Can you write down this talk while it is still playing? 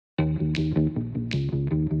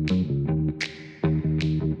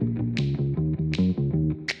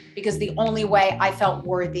because the only way I felt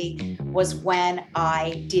worthy was when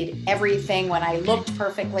I did everything, when I looked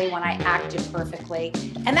perfectly, when I acted perfectly.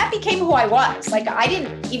 And that became who I was. Like, I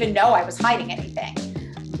didn't even know I was hiding anything.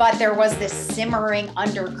 But there was this simmering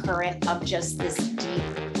undercurrent of just this deep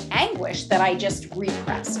anguish that I just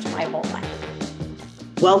repressed my whole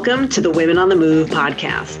life. Welcome to the Women on the Move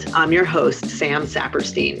podcast. I'm your host, Sam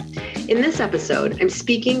Saperstein. In this episode, I'm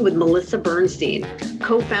speaking with Melissa Bernstein,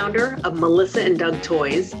 co-founder of Melissa and Doug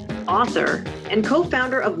Toys, author, and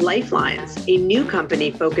co-founder of Lifelines, a new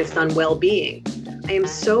company focused on well-being. I am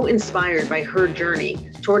so inspired by her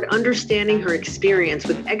journey toward understanding her experience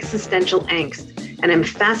with existential angst, and I'm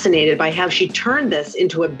fascinated by how she turned this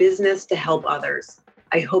into a business to help others.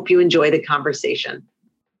 I hope you enjoy the conversation.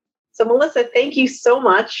 So Melissa, thank you so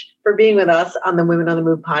much for being with us on the Women on the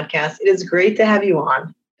Move podcast. It is great to have you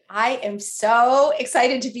on. I am so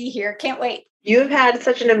excited to be here. Can't wait. You've had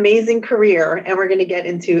such an amazing career, and we're going to get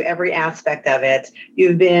into every aspect of it.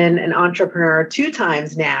 You've been an entrepreneur 2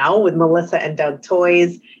 times now with Melissa and Doug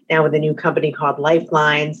Toys, now with a new company called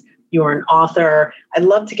Lifelines. You're an author. I'd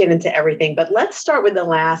love to get into everything, but let's start with the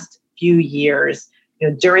last few years.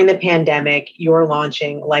 During the pandemic, you're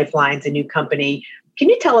launching Lifelines, a new company. Can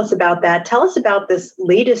you tell us about that? Tell us about this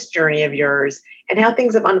latest journey of yours and how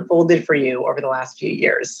things have unfolded for you over the last few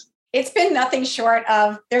years. It's been nothing short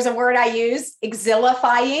of, there's a word I use,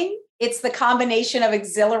 exhilifying. It's the combination of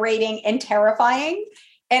exhilarating and terrifying.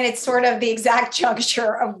 And it's sort of the exact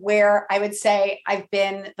juncture of where I would say I've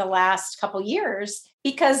been the last couple years,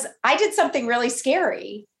 because I did something really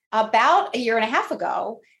scary about 1.5 years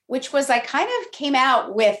ago, which was I kind of came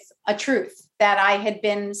out with a truth that I had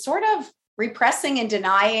been sort of repressing and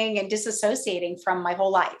denying and disassociating from my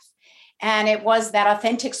whole life. And it was that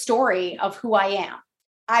authentic story of who I am.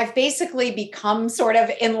 I've basically become sort of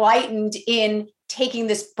enlightened in taking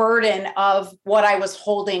this burden of what I was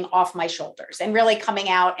holding off my shoulders and really coming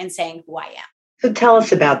out and saying who I am. So tell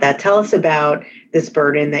us about that. Tell us about this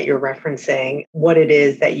burden that you're referencing, what it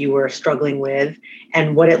is that you were struggling with,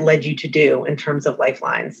 and what it led you to do in terms of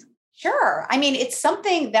Lifelines. Sure. I mean, it's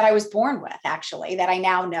something that I was born with, actually, that I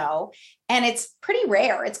now know. And it's pretty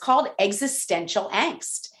rare. It's called existential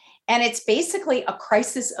angst. And it's basically a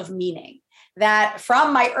crisis of meaning that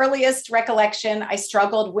from my earliest recollection, I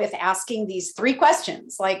struggled with asking these 3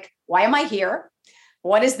 questions, like, why am I here?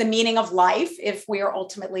 What is the meaning of life if we are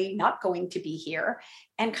ultimately not going to be here?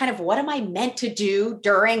 And kind of what am I meant to do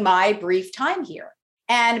during my brief time here?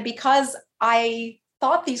 And because I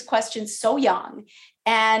thought these questions so young,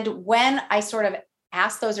 and when I sort of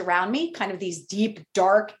asked those around me, kind of these deep,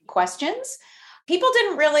 dark questions, people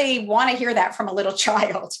didn't really want to hear that from a little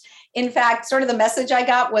child. In fact, sort of the message I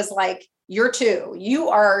got was like, you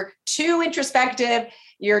are too introspective,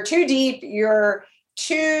 you're too deep, you're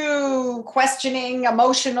too questioning,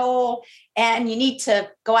 emotional, and you need to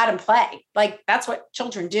go out and play. Like, that's what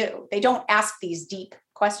children do. They don't ask these deep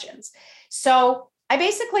questions. So I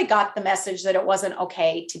basically got the message that it wasn't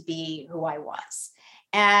okay to be who I was.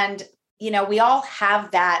 And, we all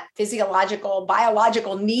have that physiological,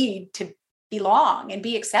 biological need to belong and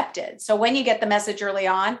be accepted. So when you get the message early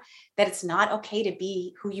on that it's not okay to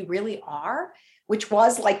be who you really are, which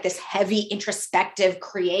was like this heavy, introspective,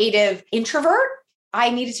 creative introvert,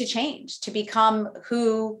 I needed to change to become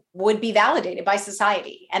who would be validated by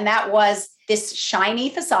society. And that was this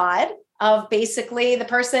shiny facade of basically the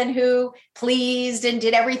person who pleased and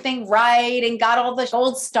did everything right and got all the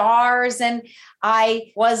gold stars. And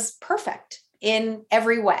I was perfect in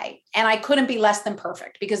every way. And I couldn't be less than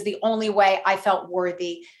perfect, because the only way I felt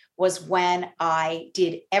worthy was when I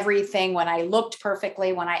did everything, when I looked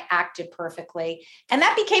perfectly, when I acted perfectly. And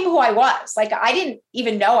that became who I was. Like, I didn't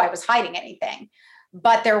even know I was hiding anything,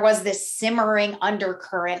 but there was this simmering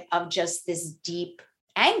undercurrent of just this deep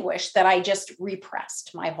anguish that I just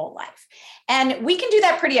repressed my whole life. And we can do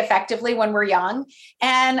that pretty effectively when we're young.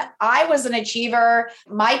 And I was an achiever.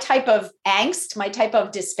 My type of angst, my type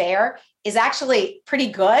of despair is actually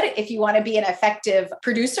pretty good if you want to be an effective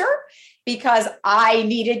producer, because I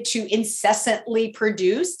needed to incessantly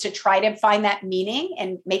produce to try to find that meaning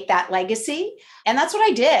and make that legacy. And that's what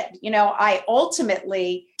I did. I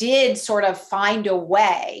ultimately did sort of find a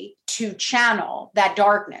way to channel that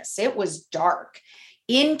darkness. It was dark,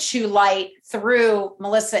 into light through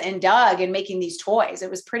Melissa and Doug and making these toys. It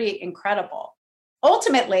was pretty incredible.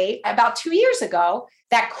 Ultimately, about 2 years ago,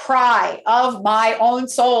 that cry of my own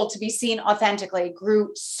soul to be seen authentically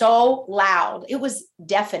grew so loud. It was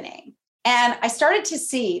deafening. And I started to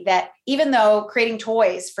see that even though creating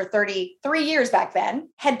toys for 33 years back then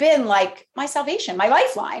had been like my salvation, my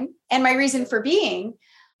lifeline, and my reason for being,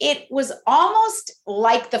 it was almost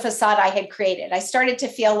like the facade I had created. I started to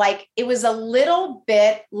feel like it was a little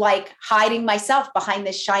bit like hiding myself behind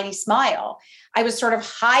this shiny smile. I was sort of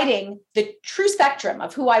hiding the true spectrum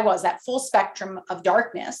of who I was, that full spectrum of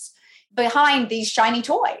darkness, behind these shiny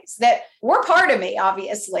toys that were part of me,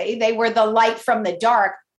 obviously. They were the light from the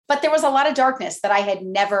dark, but there was a lot of darkness that I had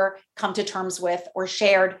never come to terms with or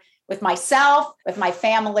shared with myself, with my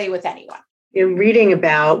family, with anyone. In reading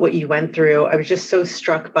about what you went through, I was just so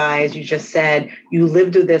struck by, as you just said, you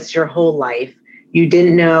lived with this your whole life. You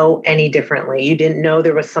didn't know any differently. You didn't know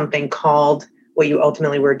there was something called what you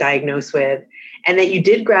ultimately were diagnosed with, and that you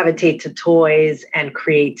did gravitate to toys and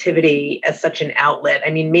creativity as such an outlet. I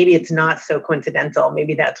mean, maybe it's not so coincidental.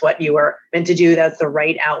 Maybe that's what you were meant to do. That's the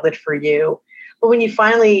right outlet for you. But when you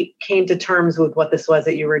finally came to terms with what this was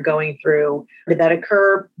that you were going through, did that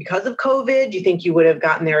occur because of COVID? Do you think you would have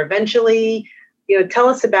gotten there eventually? Tell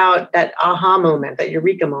us about that aha moment, that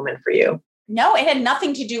eureka moment for you. No, it had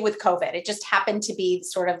nothing to do with COVID. It just happened to be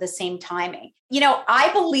sort of the same timing. I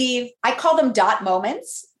believe, I call them dot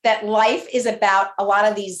moments, that life is about a lot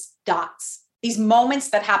of these dots, these moments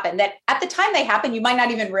that happen, that at the time they happen, you might not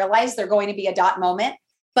even realize they're going to be a dot moment.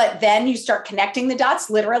 But then you start connecting the dots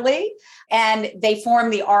literally, and they form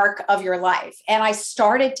the arc of your life. And I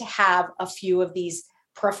started to have a few of these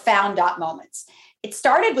profound dot moments. It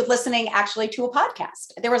started with listening actually to a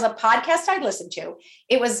podcast. There was a podcast I listened to.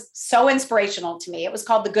 It was so inspirational to me. It was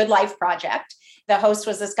called The Good Life Project. The host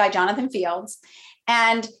was this guy, Jonathan Fields,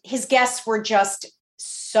 and his guests were just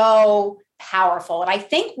so powerful. And I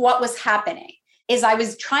think what was happening is I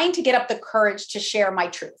was trying to get up the courage to share my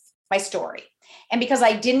truth, my story. And because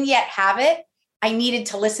I didn't yet have it, I needed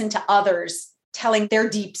to listen to others telling their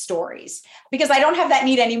deep stories, because I don't have that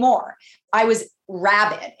need anymore. I was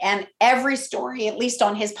rabid, and every story, at least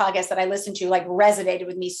on his podcast that I listened to, like resonated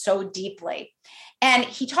with me so deeply. And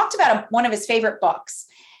he talked about one of his favorite books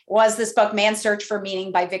was this book, Man's Search for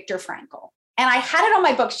Meaning by Viktor Frankl. And I had it on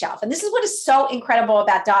my bookshelf. And this is what is so incredible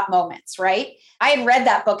about dot moments, right? I had read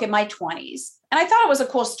that book in my 20s, and I thought it was a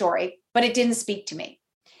cool story, but it didn't speak to me.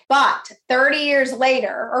 But 30 years later,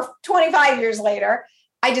 or 25 years later,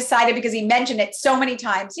 I decided, because he mentioned it so many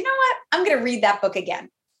times, you know what? I'm going to read that book again.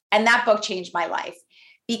 And that book changed my life,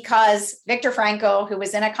 because Viktor Frankl, who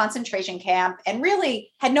was in a concentration camp and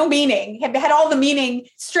really had no meaning, had all the meaning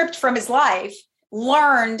stripped from his life,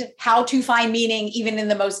 learned how to find meaning even in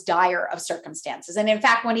the most dire of circumstances. And in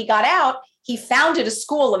fact, when he got out, he founded a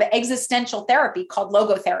school of existential therapy called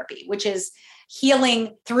logotherapy, which is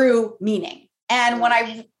healing through meaning. And when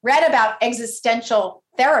I read about existential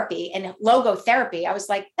therapy and logotherapy, I was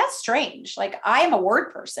like, that's strange. Like, I am a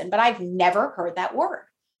word person, but I've never heard that word.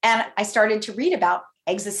 And I started to read about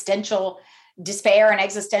existential despair and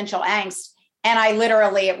existential angst. And I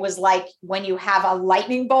literally, it was like when you have a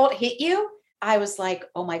lightning bolt hit you, I was like,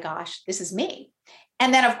 oh my gosh, this is me.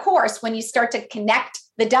 And then, of course, when you start to connect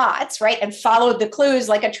the dots, right, and follow the clues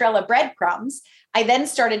like a trail of breadcrumbs, I then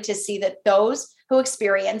started to see that those who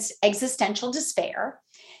experience existential despair,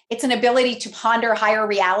 it's an ability to ponder higher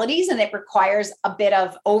realities, and it requires a bit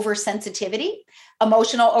of oversensitivity,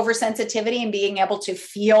 emotional oversensitivity, and being able to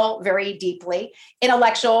feel very deeply,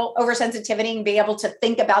 intellectual oversensitivity, and being able to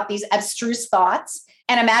think about these abstruse thoughts,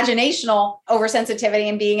 and imaginational oversensitivity,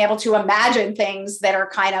 and being able to imagine things that are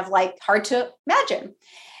kind of like hard to imagine.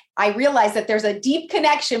 I realized that there's a deep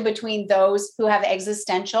connection between those who have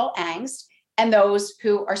existential angst and those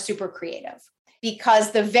who are super creative,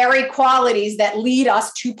 because the very qualities that lead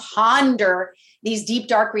us to ponder these deep,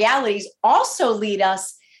 dark realities also lead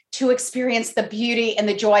us to experience the beauty and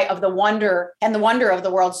the joy of the wonder of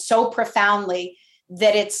the world so profoundly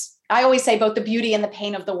that I always say both the beauty and the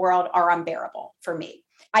pain of the world are unbearable for me.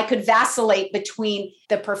 I could vacillate between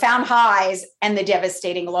the profound highs and the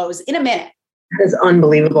devastating lows in a minute. That's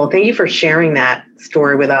unbelievable. Thank you for sharing that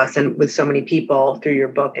story with us and with so many people through your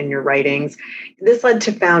book and your writings. This led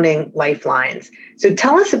to founding Lifelines. So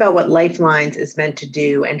tell us about what Lifelines is meant to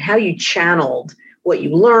do and how you channeled what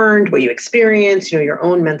you learned, what you experienced, your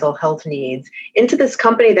own mental health needs into this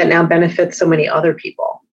company that now benefits so many other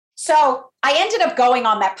people. So I ended up going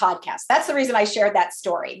on that podcast. That's the reason I shared that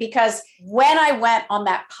story, because when I went on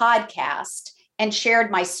that podcast and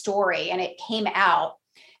shared my story and it came out,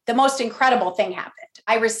 the most incredible thing happened.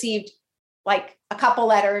 I received like a couple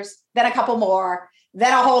letters, then a couple more,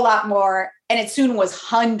 then a whole lot more. And it soon was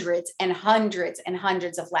hundreds and hundreds and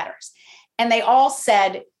hundreds of letters. And they all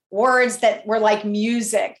said words that were like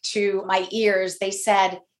music to my ears. They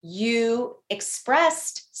said, you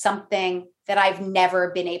expressed something that I've never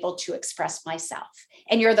been able to express myself.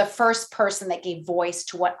 And you're the first person that gave voice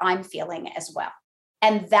to what I'm feeling as well.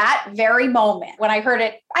 And that very moment, when I heard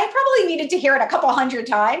it, I probably needed to hear it a couple hundred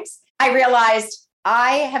times. I realized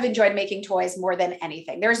I have enjoyed making toys more than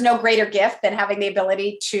anything. There's no greater gift than having the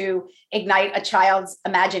ability to ignite a child's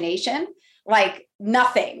imagination. Like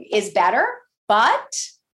nothing is better, but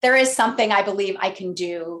there is something I believe I can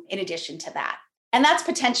do in addition to that. And that's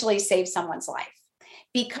potentially save someone's life.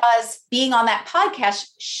 Because being on that podcast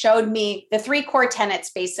showed me the 3 core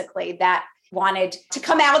tenets, basically, that wanted to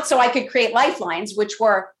come out so I could create lifelines, which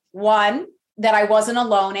were 1, that I wasn't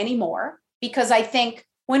alone anymore. Because I think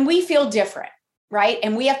when we feel different, right,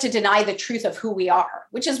 and we have to deny the truth of who we are,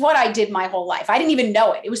 which is what I did my whole life. I didn't even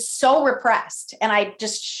know it. It was so repressed. And I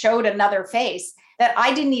just showed another face that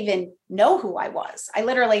I didn't even know who I was. I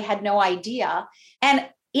literally had no idea. And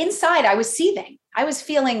inside, I was seething. I was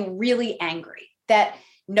feeling really angry that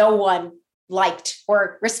no one liked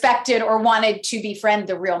or respected or wanted to befriend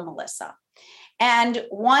the real Melissa. And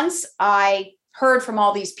once I heard from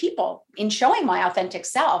all these people in showing my authentic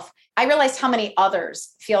self, I realized how many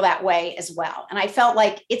others feel that way as well. And I felt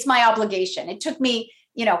like it's my obligation. It took me,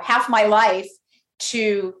 half my life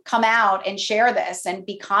to come out and share this and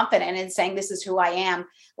be confident in saying, this is who I am.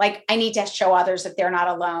 Like, I need to show others that they're not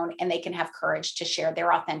alone and they can have courage to share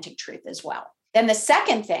their authentic truth as well. Then the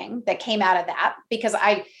second thing that came out of that, because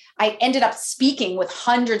I ended up speaking with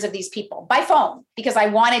hundreds of these people by phone because I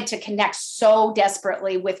wanted to connect so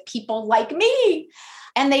desperately with people like me.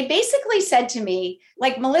 And they basically said to me,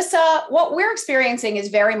 like, Melissa, what we're experiencing is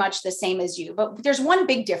very much the same as you, but there's one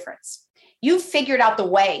big difference. You've figured out the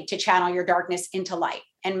way to channel your darkness into light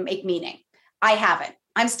and make meaning. I haven't.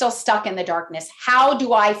 I'm still stuck in the darkness. How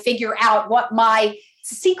do I figure out what my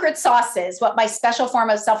secret sauce is, what my special form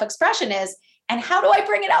of self-expression is, and how do I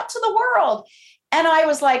bring it out to the world? And I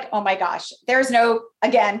was like, oh my gosh, there's no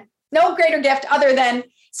greater gift other than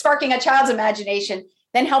sparking a child's imagination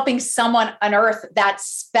than helping someone unearth that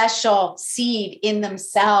special seed in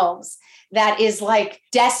themselves that is like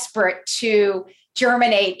desperate to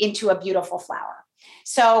germinate into a beautiful flower.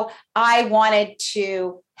 So I wanted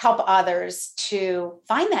to help others to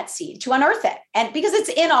find that seed, to unearth it. And because it's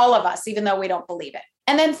in all of us, even though we don't believe it.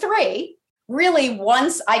 And then 3, really,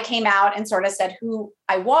 once I came out and sort of said who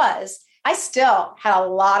I was, I still had a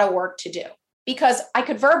lot of work to do because I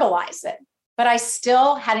could verbalize it, but I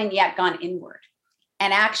still hadn't yet gone inward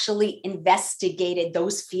and actually investigated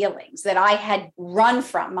those feelings that I had run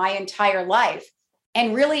from my entire life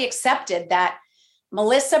and really accepted that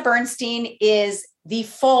Melissa Bernstein is the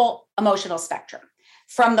full emotional spectrum.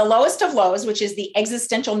 From the lowest of lows, which is the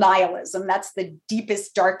existential nihilism, that's the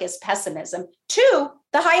deepest, darkest pessimism, to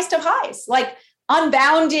the highest of highs, like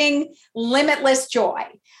unbounding, limitless joy.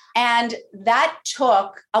 And that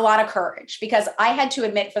took a lot of courage because I had to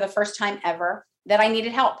admit for the first time ever that I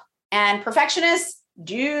needed help. And perfectionists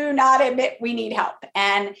do not admit we need help.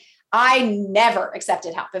 And I never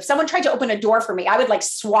accepted help. If someone tried to open a door for me, I would like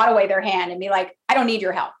swat away their hand and be like, I don't need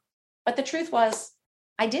your help. But the truth was,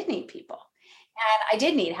 I did need people and I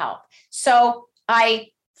did need help. So I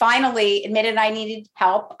finally admitted I needed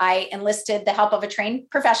help. I enlisted the help of a trained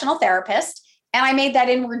professional therapist and I made that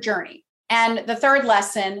inward journey. And the third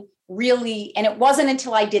lesson really, and it wasn't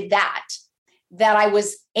until I did that I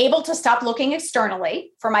was able to stop looking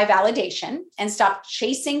externally for my validation and stop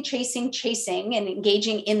chasing and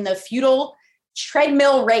engaging in the futile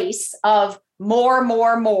treadmill race of more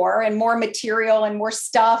and more material and more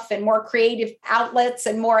stuff and more creative outlets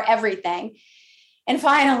and more everything. And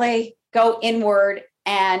finally go inward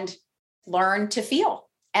and learn to feel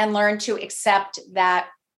and learn to accept that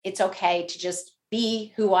it's okay to just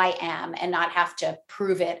be who I am and not have to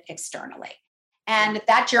prove it externally. And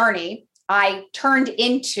that journey I turned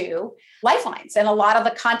into Lifelines and a lot of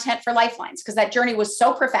the content for Lifelines, because that journey was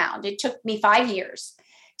so profound. It took me 5 years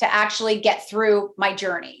to actually get through my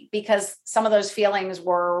journey because some of those feelings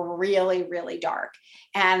were really, really dark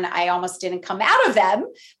and I almost didn't come out of them.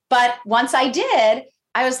 But once I did,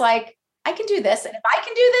 I was like, I can do this. And if I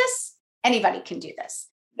can do this, anybody can do this.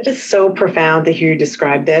 It is so profound to hear you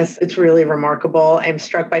describe this. It's really remarkable. I'm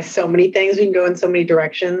struck by so many things. We can go in so many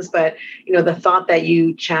directions, but the thought that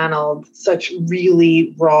you channeled such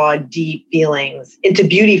really raw, deep feelings into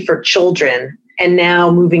beauty for children and now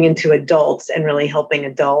moving into adults and really helping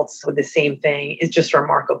adults with the same thing is just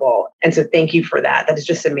remarkable. And so thank you for that. That is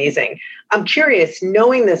just amazing. I'm curious,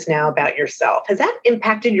 knowing this now about yourself, has that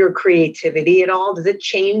impacted your creativity at all? Does it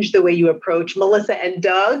change the way you approach Melissa and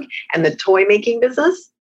Doug and the toy making business?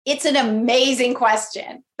 It's an amazing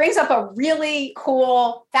question. Brings up a really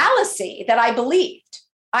cool fallacy that I believed.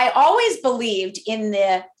 I always believed in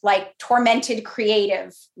the tormented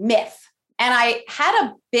creative myth. And I had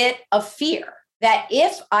a bit of fear that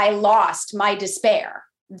if I lost my despair,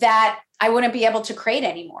 that I wouldn't be able to create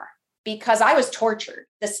anymore because I was tortured.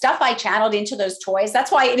 The stuff I channeled into those toys,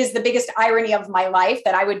 that's why it is the biggest irony of my life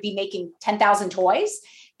that I would be making 10,000 toys,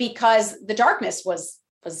 because the darkness was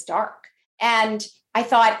dark. And I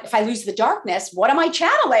thought, if I lose the darkness, what am I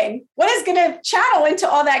channeling? What is going to channel into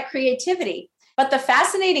all that creativity? But the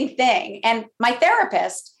fascinating thing, and my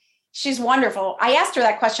therapist, she's wonderful. I asked her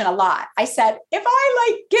that question a lot. I said, if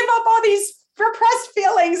I give up all these repressed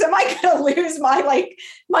feelings, am I going to lose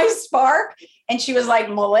my spark? And she was like,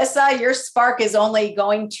 Melissa, your spark is only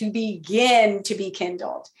going to begin to be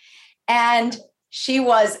kindled. And she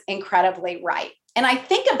was incredibly right. And I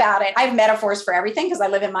think about it, I have metaphors for everything because I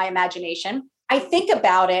live in my imagination. I think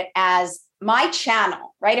about it as my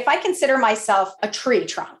channel, right? If I consider myself a tree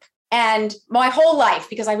trunk, and my whole life,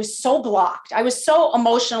 because I was so blocked, I was so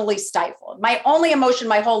emotionally stifled. My only emotion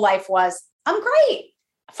my whole life was, I'm great,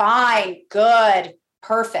 fine, good,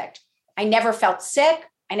 perfect. I never felt sick.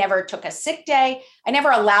 I never took a sick day. I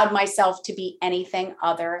never allowed myself to be anything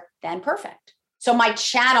other than perfect. So my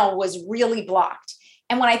channel was really blocked.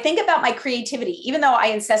 And when I think about my creativity, even though I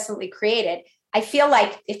incessantly created, I feel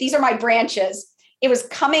like if these are my branches, it was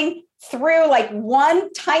coming through like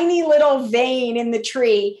one tiny little vein in the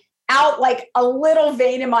tree, out like a little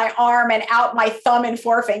vein in my arm and out my thumb and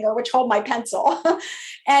forefinger, which hold my pencil.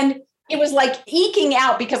 And it was like eking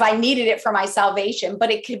out because I needed it for my salvation,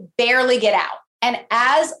 but it could barely get out. And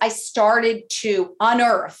as I started to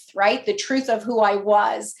unearth, right, the truth of who I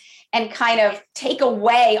was and kind of take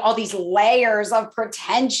away all these layers of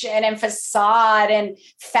pretension and facade and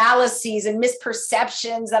fallacies and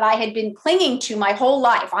misperceptions that I had been clinging to my whole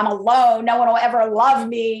life. I'm alone. No one will ever love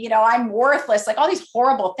me. I'm worthless, like all these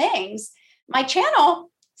horrible things. My channel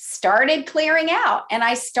started clearing out and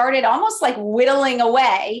I started almost like whittling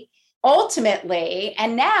away ultimately.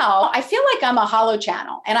 And now I feel like I'm a hollow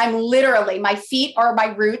channel and I'm literally, my feet are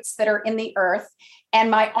my roots that are in the earth. And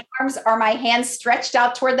my arms are my hands stretched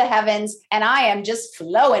out toward the heavens. And I am just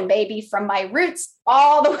flowing, baby, from my roots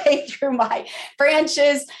all the way through my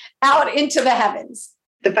branches out into the heavens.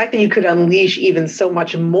 The fact that you could unleash even so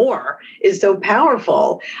much more is so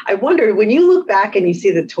powerful. I wonder, when you look back and you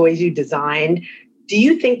see the toys you designed, do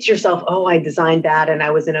you think to yourself, oh, I designed that and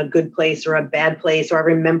I was in a good place or a bad place, or I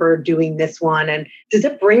remember doing this one? And does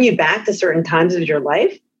it bring you back to certain times of your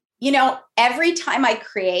life? Every time I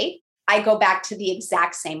create, I go back to the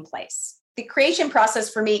exact same place. The creation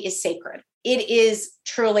process for me is sacred. It is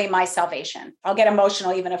truly my salvation. I'll get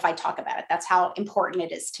emotional even if I talk about it. That's how important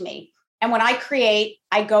it is to me. And when I create,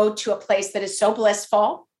 I go to a place that is so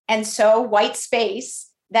blissful and so white space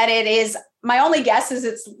that it is, my only guess is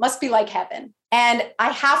it must be like heaven. And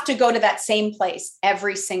I have to go to that same place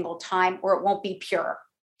every single time or it won't be pure.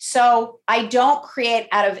 So I don't create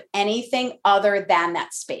out of anything other than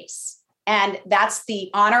that space. And that's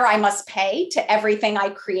the honor I must pay to everything I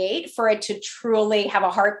create for it to truly have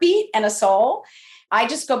a heartbeat and a soul. I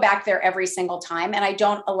just go back there every single time and I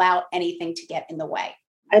don't allow anything to get in the way.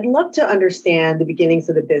 I'd love to understand the beginnings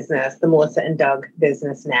of the business, the Melissa and Doug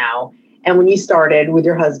business now. And when you started with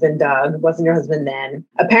your husband, Doug, wasn't your husband then,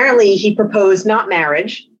 apparently he proposed not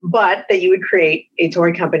marriage, but that you would create a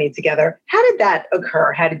toy company together. How did that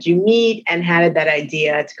occur? How did you meet? And how did that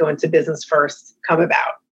idea to go into business first come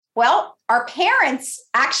about? Well, our parents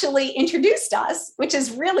actually introduced us, which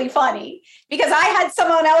is really funny because I had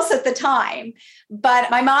someone else at the time,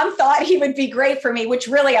 but my mom thought he would be great for me, which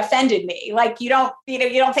really offended me. Like, you don't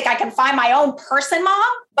think I can find my own person, Mom?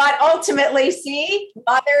 But ultimately, see,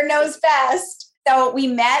 mother knows best. So we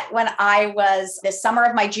met when I was the summer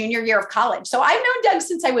of my junior year of college. So I've known Doug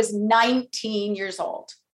since I was 19 years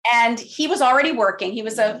old. And he was already working. He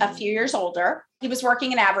was a few years older. He was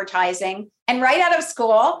working in advertising. And right out of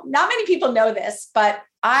school, not many people know this, but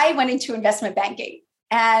I went into investment banking.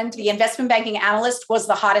 And the investment banking analyst was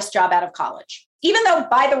the hottest job out of college. Even though,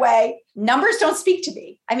 by the way, numbers don't speak to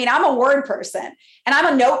me. I mean, I'm a word person and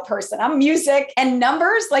I'm a note person. I'm music and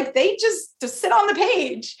numbers, like they just sit on the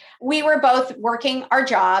page. We were both working our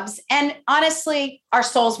jobs and honestly, our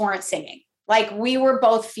souls weren't singing. Like we were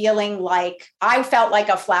both feeling like I felt like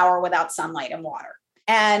a flower without sunlight and water.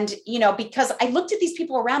 And, because I looked at these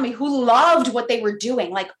people around me who loved what they were doing,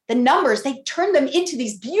 like the numbers, they turned them into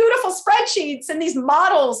these beautiful spreadsheets and these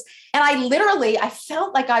models. And I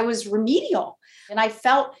felt like I was remedial. And I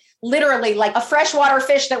felt literally like a freshwater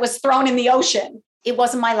fish that was thrown in the ocean. It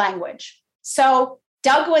wasn't my language. So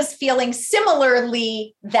Doug was feeling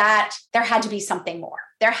similarly that there had to be something more.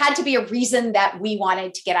 There had to be a reason that we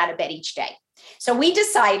wanted to get out of bed each day. So we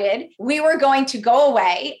decided we were going to go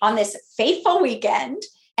away on this fateful weekend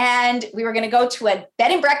And we were going to go to a bed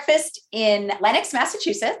and breakfast in Lenox,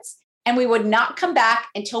 Massachusetts. And we would not come back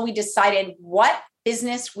until we decided what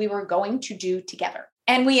business we were going to do together.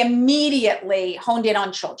 And we immediately honed in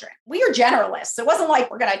on children. We are generalists. It wasn't like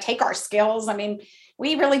we're going to take our skills. I mean,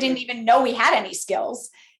 we really didn't even know we had any skills.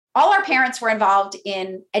 All our parents were involved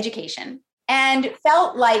in education and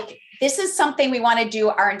felt like this is something we want to do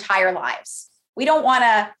our entire lives. We don't want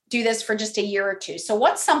to do this for just a year or two. So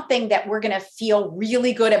what's something that we're going to feel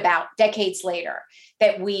really good about decades later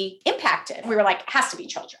that we impacted? We were like, it has to be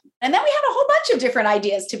children. And then we had a whole bunch of different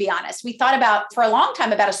ideas, to be honest. We thought about, for a long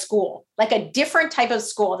time, about a school, like a different type of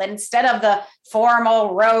school that instead of the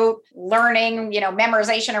formal rote learning,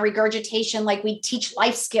 memorization or regurgitation, like we teach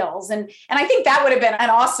life skills. And I think that would have been an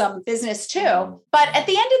awesome business too. But at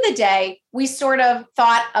the end of the day, we sort of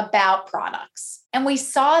thought about products. And we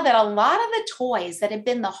saw that a lot of the toys that had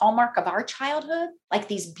been the hallmark of our childhood, like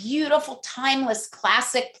these beautiful, timeless,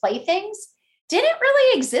 classic playthings, didn't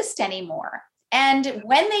really exist anymore. And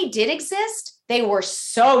when they did exist, they were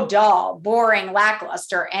so dull, boring,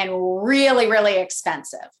 lackluster, and really, really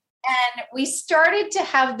expensive. And we started to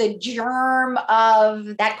have the germ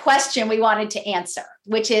of that question we wanted to answer,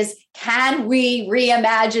 which is, can we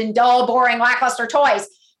reimagine dull, boring, lackluster toys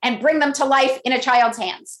and bring them to life in a child's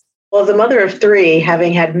hands? Well, as a mother of three,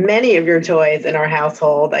 having had many of your toys in our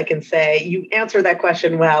household, I can say you answered that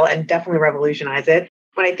question well and definitely revolutionize it.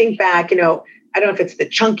 When I think back, I don't know if it's the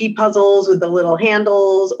chunky puzzles with the little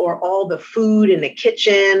handles or all the food in the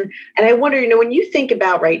kitchen. And I wonder, when you think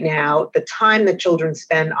about right now, the time that children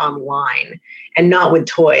spend online and not with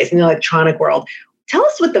toys in the electronic world, tell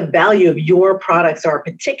us what the value of your products are,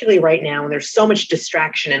 particularly right now when there's so much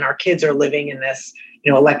distraction and our kids are living in this,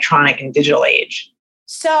 electronic and digital age.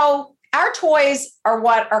 So our toys are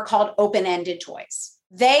what are called open-ended toys.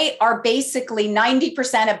 They are basically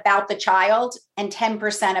 90% about the child and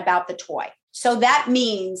 10% about the toy. So that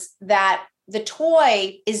means that the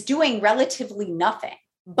toy is doing relatively nothing,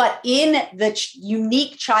 but in the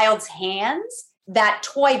unique child's hands, that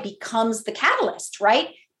toy becomes the catalyst, right?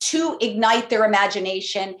 To ignite their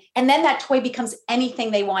imagination. And then that toy becomes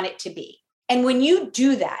anything they want it to be. And when you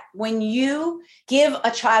do that, when you give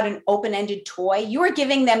a child an open-ended toy, you are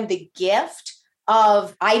giving them the gift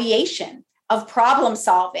of ideation, of problem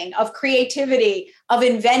solving, of creativity, of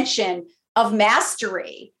invention, of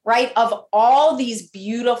mastery, right? Of all these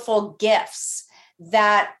beautiful gifts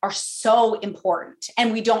that are so important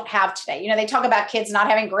and we don't have today. They talk about kids not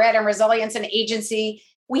having grit and resilience and agency.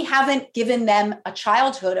 We haven't given them a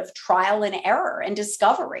childhood of trial and error and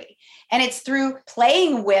discovery. And it's through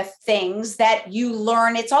playing with things that you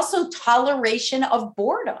learn. It's also toleration of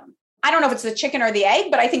boredom. I don't know if it's the chicken or the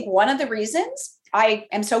egg, but I think one of the reasons I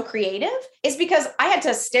am so creative is because I had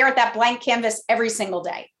to stare at that blank canvas every single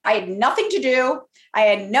day. I had nothing to do. I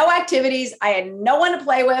had no activities. I had no one to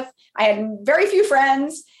play with. I had very few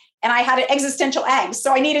friends and I had an existential angst.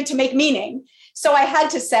 So I needed to make meaning. So I had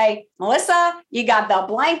to say, Melissa, you got the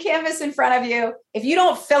blank canvas in front of you. If you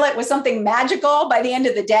don't fill it with something magical by the end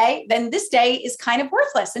of the day, then this day is kind of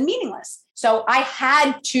worthless and meaningless. So I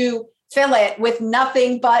had to fill it with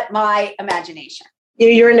nothing but my imagination.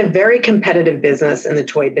 You're in a very competitive business in the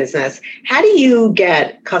toy business. How do you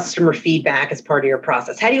get customer feedback as part of your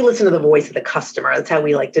process? How do you listen to the voice of the customer? That's how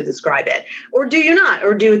we like to describe it. Or do you not?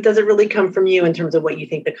 Or does it really come from you in terms of what you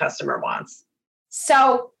think the customer wants?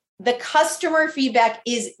 So the customer feedback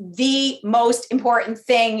is the most important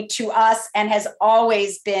thing to us and has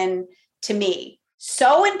always been to me.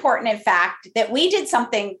 So important, in fact, that we did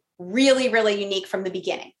something really, really unique from the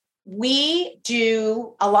beginning. We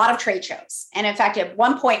do a lot of trade shows. And in fact, at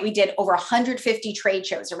one point, we did over 150 trade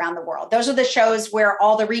shows around the world. Those are the shows where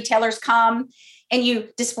all the retailers come and you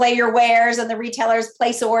display your wares and the retailers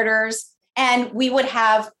place orders. And we would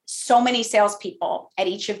have so many salespeople at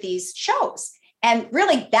each of these shows. And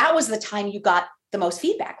really, that was the time you got the most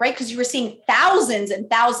feedback, right? Because you were seeing thousands and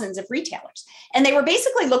thousands of retailers. And they were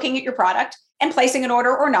basically looking at your product and placing an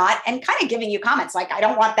order or not, and kind of giving you comments like, I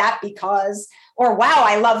don't want that because, or wow,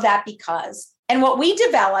 I love that because. And what we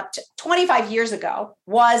developed 25 years ago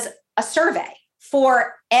was a survey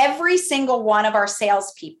for every single one of our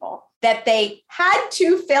salespeople that they had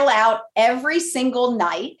to fill out every single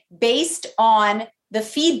night based on the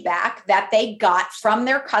feedback that they got from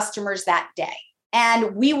their customers that day.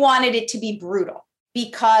 And we wanted it to be brutal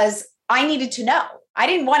because I needed to know. I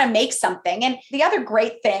didn't want to make something. And the other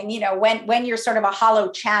great thing, when you're sort of a hollow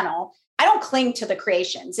channel, I don't cling to the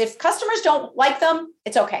creations. If customers don't like them,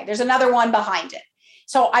 it's okay. There's another one behind it.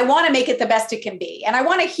 So I want to make it the best it can be. And I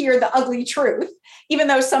want to hear the ugly truth, even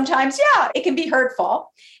though sometimes, it can be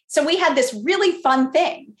hurtful. So we had this really fun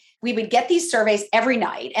thing we would get these surveys every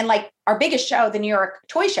night. And like our biggest show, the New York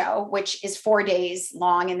Toy Show, which is 4 days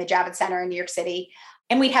long in the Javits Center in New York City.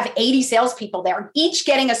 And we'd have 80 salespeople there, each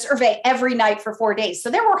getting a survey every night for 4 days. So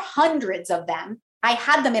there were hundreds of them. I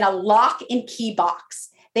had them in a lock and key box.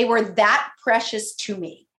 They were that precious to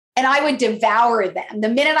me. And I would devour them. The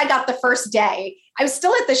minute I got the first day, I was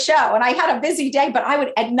still at the show and I had a busy day,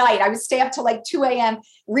 but at night, I would stay up till like 2 a.m.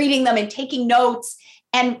 reading them and taking notes.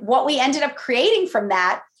 And what we ended up creating from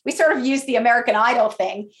that, we sort of used the American Idol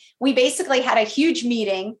thing. We basically had a huge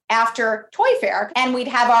meeting after Toy Fair, and we'd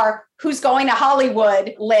have our who's going to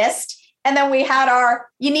Hollywood list. And then we had our,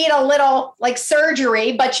 you need a little like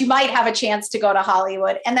surgery, but you might have a chance to go to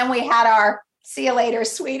Hollywood. And then we had our, see you later,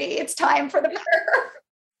 sweetie, it's time for the prayer.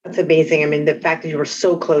 That's amazing. I mean, the fact that you were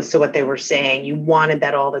so close to what they were saying, you wanted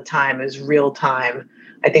that all the time, it was real time.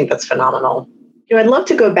 I think that's phenomenal. I'd love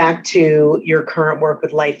to go back to your current work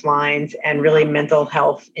with Lifelines and really mental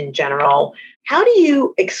health in general. How do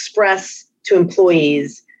you express to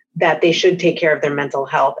employees that they should take care of their mental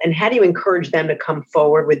health? And how do you encourage them to come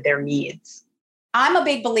forward with their needs? I'm a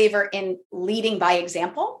big believer in leading by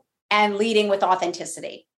example and leading with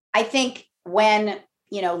authenticity. I think when,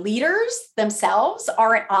 leaders themselves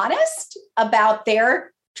aren't honest about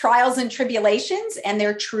their trials and tribulations and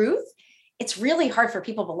their truth, it's really hard for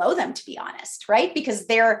people below them to be honest, right? Because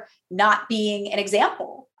they're not being an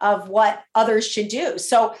example of what others should do.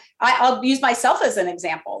 So I'll use myself as an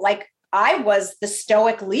example. Like I was the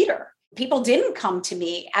stoic leader. People didn't come to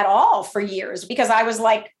me at all for years because I was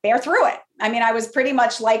like, bear through it. I mean, I was pretty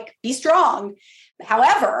much like, be strong.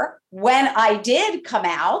 However, when I did come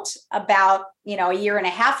out about, a year and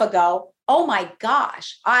a half ago, oh my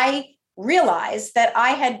gosh, I realized that I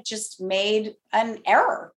had just made an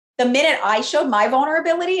error. The minute I showed my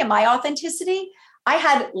vulnerability and my authenticity, I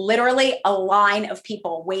had literally a line of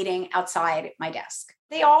people waiting outside my desk.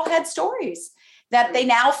 They all had stories that they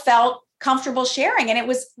now felt comfortable sharing. And it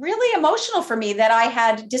was really emotional for me that I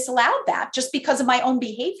had disallowed that just because of my own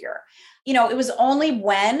behavior. It was only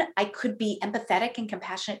when I could be empathetic and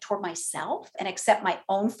compassionate toward myself and accept my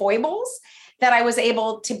own foibles that I was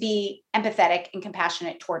able to be empathetic and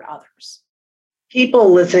compassionate toward others.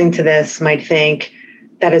 People listening to this might think,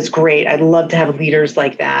 that is great. I'd love to have leaders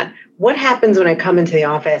like that. What happens when I come into the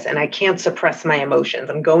office and I can't suppress my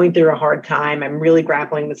emotions? I'm going through a hard time. I'm really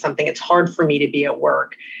grappling with something. It's hard for me to be at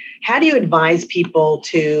work. How do you advise people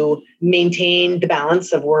to maintain the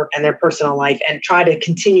balance of work and their personal life and try to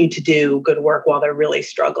continue to do good work while they're really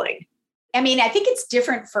struggling? I mean, I think it's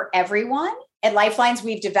different for everyone. At Lifelines,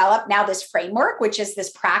 we've developed now this framework, which is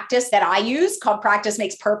this practice that I use called Practice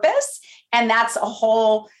Makes Purpose. And that's a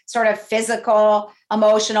whole sort of physical,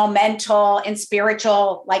 emotional, mental, and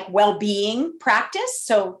spiritual well-being practice.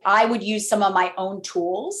 So I would use some of my own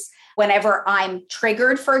tools whenever I'm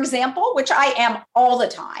triggered, for example, which I am all the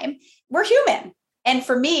time. We're human. And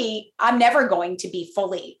for me, I'm never going to be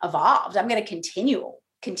fully evolved. I'm going to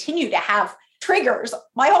continue to have triggers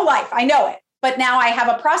my whole life. I know it. But now I have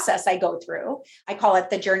a process I go through. I call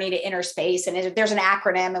it the journey to inner space. And there's an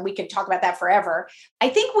acronym, and we could talk about that forever. I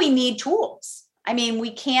think we need tools. I mean,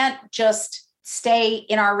 we can't just stay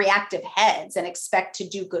in our reactive heads and expect to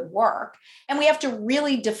do good work. And we have to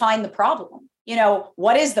really define the problem.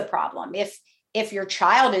 What is the problem? If your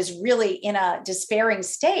child is really in a despairing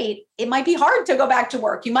state, it might be hard to go back to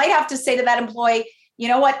work. You might have to say to that employee, you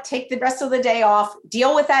know what, take the rest of the day off,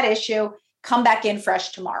 deal with that issue, come back in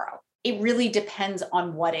fresh tomorrow. It really depends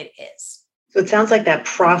on what it is. So it sounds like that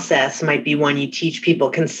process might be one you teach people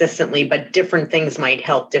consistently, but different things might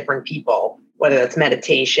help different people, whether that's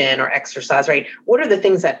meditation or exercise, right? What are the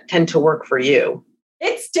things that tend to work for you?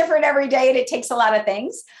 It's different every day and it takes a lot of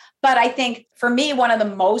things. But I think for me, one of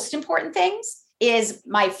the most important things is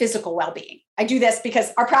my physical well-being. I do this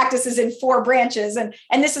because our practice is in 4 branches and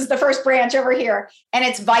this is the first branch over here, and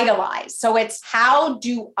it's vitalized. So it's how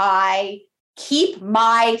do I keep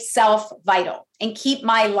myself vital and keep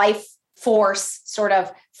my life force sort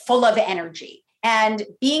of full of energy. And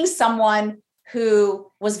being someone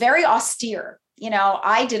who was very austere,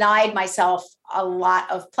 I denied myself a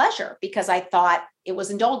lot of pleasure because I thought it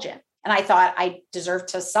was indulgent and I thought I deserved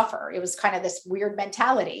to suffer. It was kind of this weird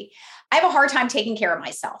mentality. I have a hard time taking care of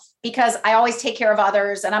myself because I always take care of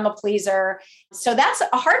others and I'm a pleaser. So that's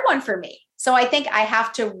a hard one for me. So I think I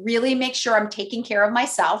have to really make sure I'm taking care of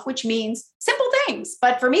myself, which means simple things.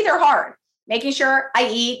 But for me, they're hard. Making sure I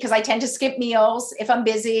eat because I tend to skip meals if I'm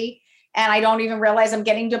busy and I don't even realize I'm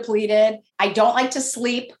getting depleted. I don't like to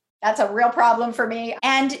sleep. That's a real problem for me.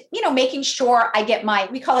 And, making sure I get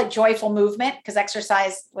we call it joyful movement because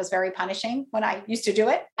exercise was very punishing when I used to do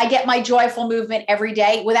it. I get my joyful movement every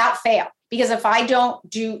day without fail. Because if I don't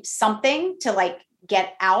do something to like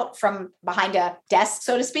get out from behind a desk,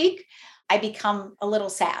 so to speak, I become a little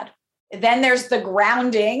sad. Then there's the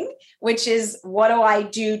grounding, which is what do I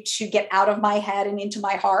do to get out of my head and into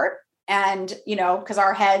my heart? And, because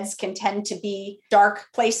our heads can tend to be dark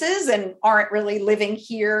places and aren't really living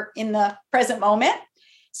here in the present moment.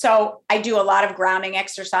 So I do a lot of grounding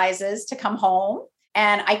exercises to come home.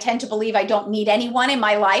 And I tend to believe I don't need anyone in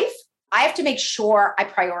my life. I have to make sure I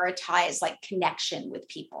prioritize like connection with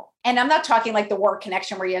people. And I'm not talking like the work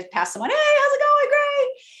connection where you have to pass someone, hey, how's it going?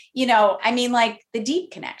 Great. I mean like the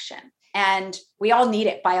deep connection. And we all need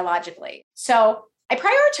it biologically. So I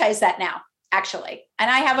prioritize that now, actually.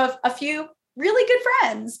 And I have a few really good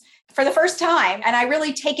friends for the first time. And I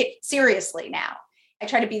really take it seriously now. I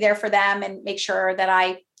try to be there for them and make sure that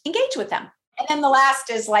I engage with them. And then the last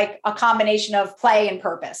is like a combination of play and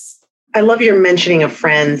purpose. I love your mentioning of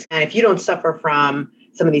friends. And if you don't suffer from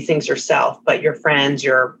some of these things yourself, but your friends,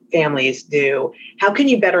 your families do, how can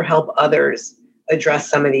you better help others address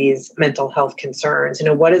some of these mental health concerns?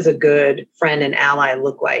 What does a good friend and ally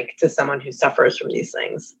look like to someone who suffers from these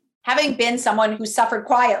things? Having been someone who suffered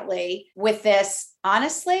quietly with this,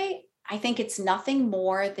 honestly, I think it's nothing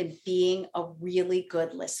more than being a really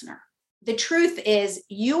good listener. The truth is,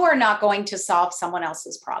 you are not going to solve someone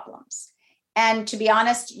else's problems. And to be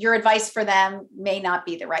honest, your advice for them may not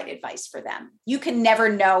be the right advice for them. You can never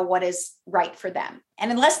know what is right for them.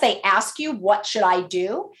 And unless they ask you, what should I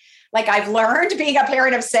do? Like I've learned being a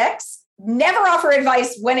parent of 6, never offer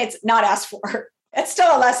advice when it's not asked for. That's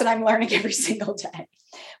still a lesson I'm learning every single day.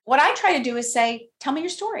 What I try to do is say, tell me your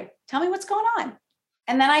story. Tell me what's going on.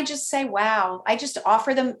 And then I just say, wow, I just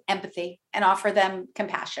offer them empathy and offer them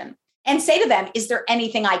compassion and say to them, is there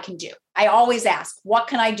anything I can do? I always ask, what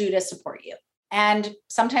can I do to support you? And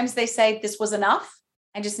sometimes they say, this was enough.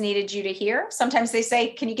 I just needed you to hear. Sometimes they say,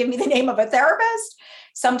 can you give me the name of a therapist?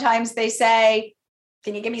 Sometimes they say,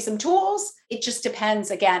 can you give me some tools? It just depends,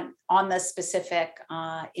 again, on the specific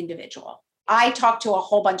individual. I talk to a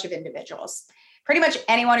whole bunch of individuals. Pretty much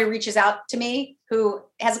anyone who reaches out to me who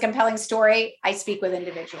has a compelling story, I speak with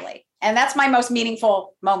individually. And that's my most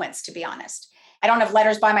meaningful moments, to be honest. I don't have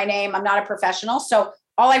letters by my name. I'm not a professional. So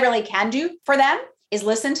all I really can do for them is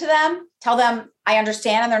listen to them, tell them I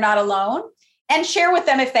understand and they're not alone, and share with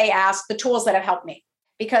them, if they ask, the tools that have helped me.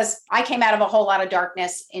 Because I came out of a whole lot of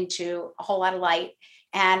darkness into a whole lot of light,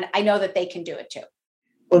 and I know that they can do it too.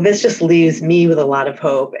 Well, this just leaves me with a lot of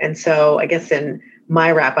hope. And so I guess in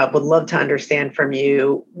my wrap up, would love to understand from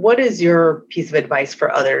you, what is your piece of advice for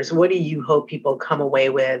others? What do you hope people come away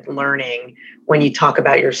with learning when you talk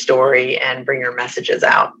about your story and bring your messages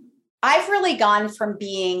out? I've really gone from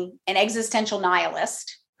being an existential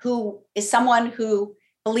nihilist, who is someone who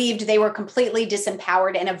believed they were completely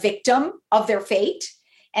disempowered and a victim of their fate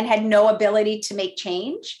and had no ability to make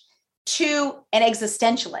change, to an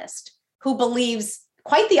existentialist who believes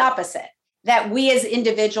quite the opposite, that we as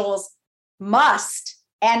individuals must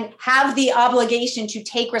and have the obligation to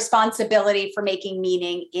take responsibility for making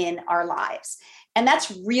meaning in our lives. And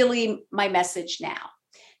that's really my message now,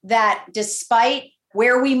 that despite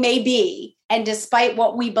where we may be, and despite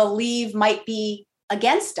what we believe might be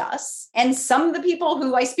against us, and some of the people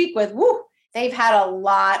who I speak with, they've had a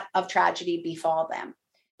lot of tragedy befall them.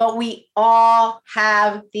 But we all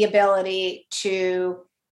have the ability to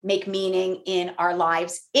make meaning in our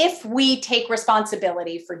lives if we take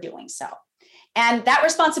responsibility for doing so. And that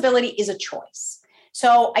responsibility is a choice.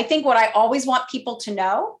 So I think what I always want people to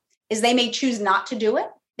know is they may choose not to do it.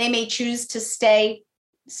 They may choose to stay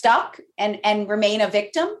stuck and remain a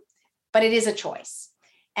victim, but it is a choice.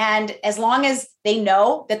 And as long as they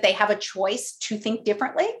know that they have a choice to think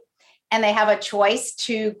differently, and they have a choice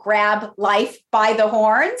to grab life by the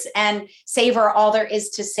horns and savor all there is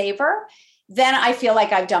to savor, then I feel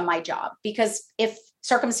like I've done my job. Because if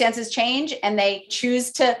circumstances change and they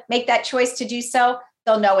choose to make that choice to do so,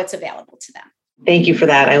 they'll know it's available to them. Thank you for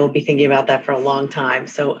that. I will be thinking about that for a long time.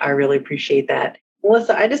 So I really appreciate that.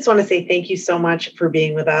 Melissa, I just want to say thank you so much for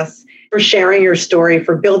being with us, for sharing your story,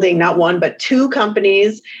 for building not one, but 2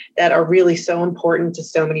 companies that are really so important to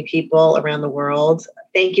so many people around the world.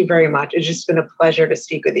 Thank you very much. It's just been a pleasure to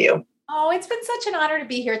speak with you. Oh, it's been such an honor to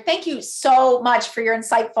be here. Thank you so much for your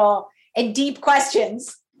insightful and deep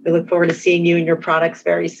questions. We look forward to seeing you and your products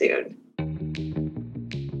very soon.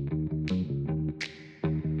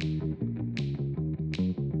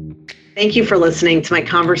 Thank you for listening to my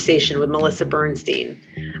conversation with Melissa Bernstein.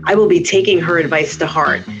 I will be taking her advice to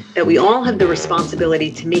heart, that we all have the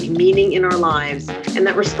responsibility to make meaning in our lives, and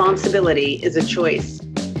that responsibility is a choice.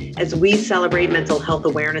 As we celebrate Mental Health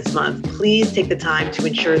Awareness Month, please take the time to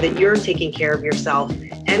ensure that you're taking care of yourself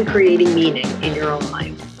and creating meaning in your own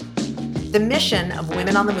life. The mission of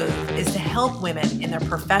Women on the Move is to help women in their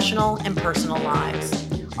professional and personal lives.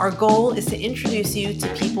 Our goal is to introduce you to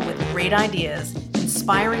people with great ideas,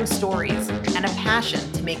 inspiring stories, and a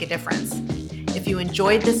passion to make a difference. If you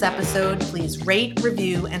enjoyed this episode, please rate,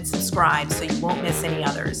 review, and subscribe so you won't miss any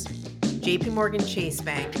others. JPMorgan Chase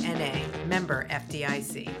Bank, N.A., member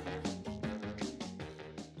FDIC.